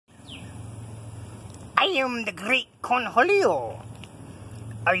am the Great Cornholio.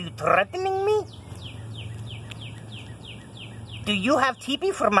 Are you threatening me? Do you have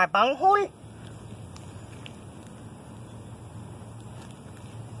TP for my bunghole?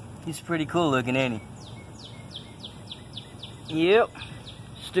 He's pretty cool looking, ain't he? Yep.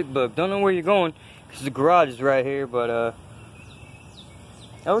 Stick bug. Don't know where you're going, because the garage is right here, but,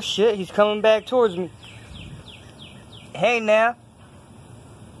 oh shit, he's coming back towards me. Hey now.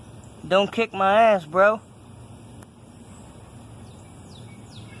 Don't kick my ass, bro.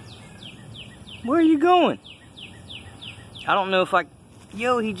 Where are you going? I don't know if I...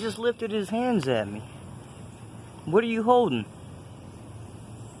 Yo, he just lifted his hands at me. What are you holding?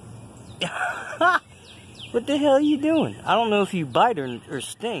 What the hell are you doing? I don't know if you bite or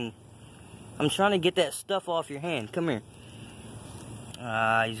sting. I'm trying to get that stuff off your hand. Come here.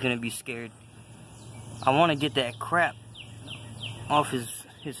 He's gonna be scared. I want to get that crap off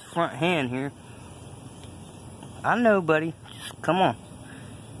his front hand here. I know, buddy. Just come on.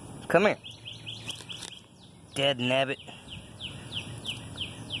 Come here. Dead nabbit.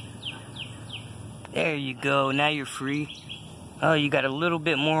 There you go. Now you're free. Oh, you got a little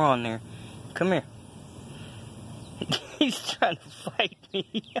bit more on there. Come here. He's trying to fight me.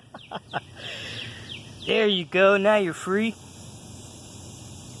 There you go. Now you're free.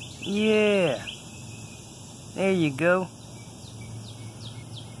 Yeah. There you go.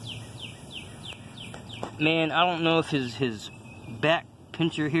 Man, I don't know if his back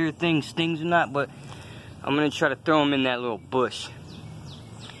pincher here thing stings or not, but I'm going to try to throw him in that little bush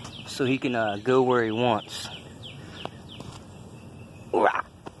so he can go where he wants.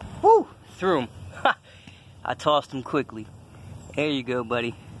 Woo! Threw him. I tossed him quickly. There you go,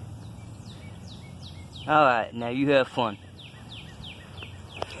 buddy. Alright, now you have fun.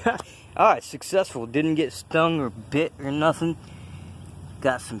 Alright, successful. Didn't get stung or bit or nothing.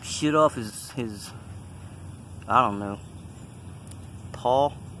 Got some shit off his I don't know,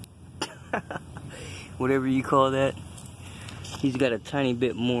 paw? Whatever you call that. He's got a tiny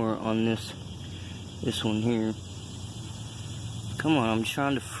bit more on this one here. Come on, I'm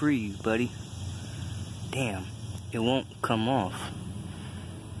trying to free you, buddy. Damn, it won't come off.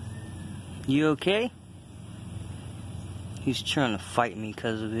 You okay? He's trying to fight me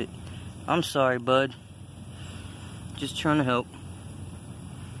because of it. I'm sorry, bud. Just trying to help.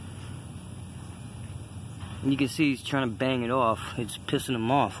 You can see he's trying to bang it off. It's pissing him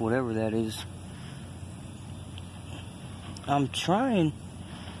off, whatever that is. I'm trying.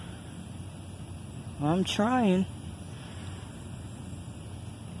 I'm trying.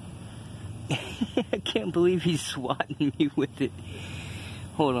 I can't believe he's swatting me with it.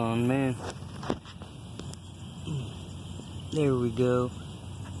 Hold on, man. There we go.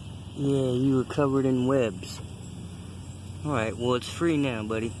 Yeah, you were covered in webs. Alright, well, it's free now,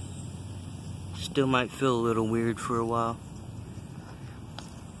 buddy. Still might feel a little weird for a while.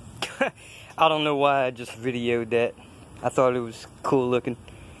 I don't know why I just videoed that. I thought it was cool looking.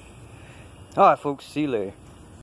 Alright, folks, see you later.